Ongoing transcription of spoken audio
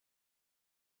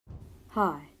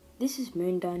Hi, this is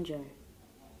Moondyne Joe.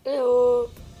 Hello.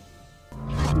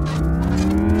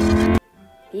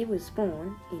 He was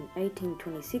born in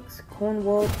 1826,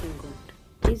 Cornwall, England.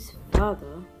 His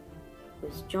father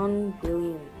was John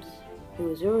Williams, who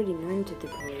was already known to the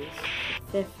police for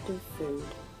theft of food.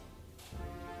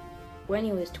 When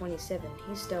he was 27,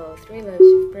 he stole 3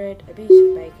 loaves of bread, a piece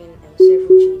of bacon, and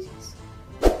several cheeses.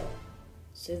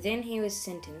 So then he was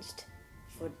sentenced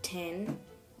for 10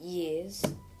 years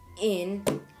in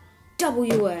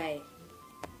WA.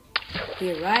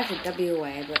 He arrived at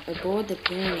WA aboard the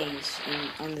Pyrenees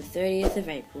on the 30th of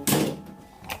April.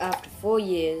 After 4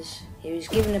 years, he was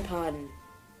given a pardon.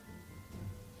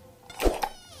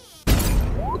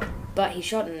 But he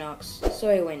shot an ox,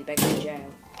 so he went back to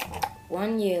jail.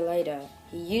 1 year later,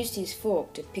 he used his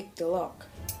fork to pick the lock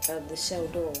of the cell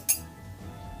door.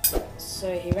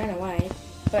 So he ran away,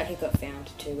 but he got found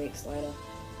 2 weeks later.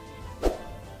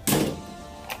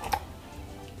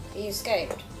 He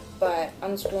escaped by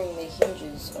unscrewing the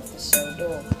hinges of the cell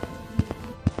door.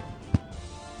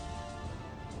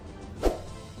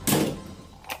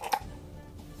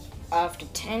 After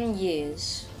 10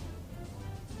 years,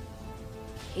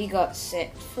 he got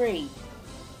set free.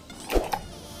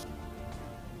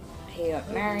 He got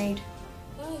married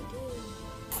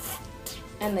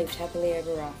and lived happily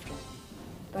ever after.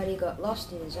 But he got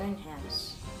lost in his own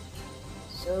house,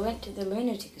 so he went to the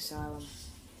lunatic asylum.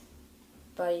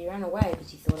 But he ran away because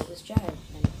he thought it was jail,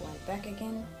 and he went back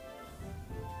again,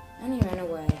 and he ran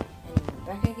away, and he went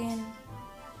back again,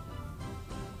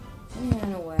 and he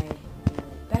ran away, and he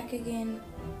went back again,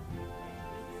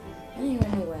 and he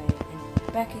ran away, and he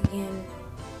went back again,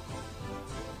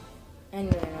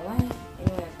 and he ran away, and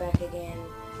he went back again,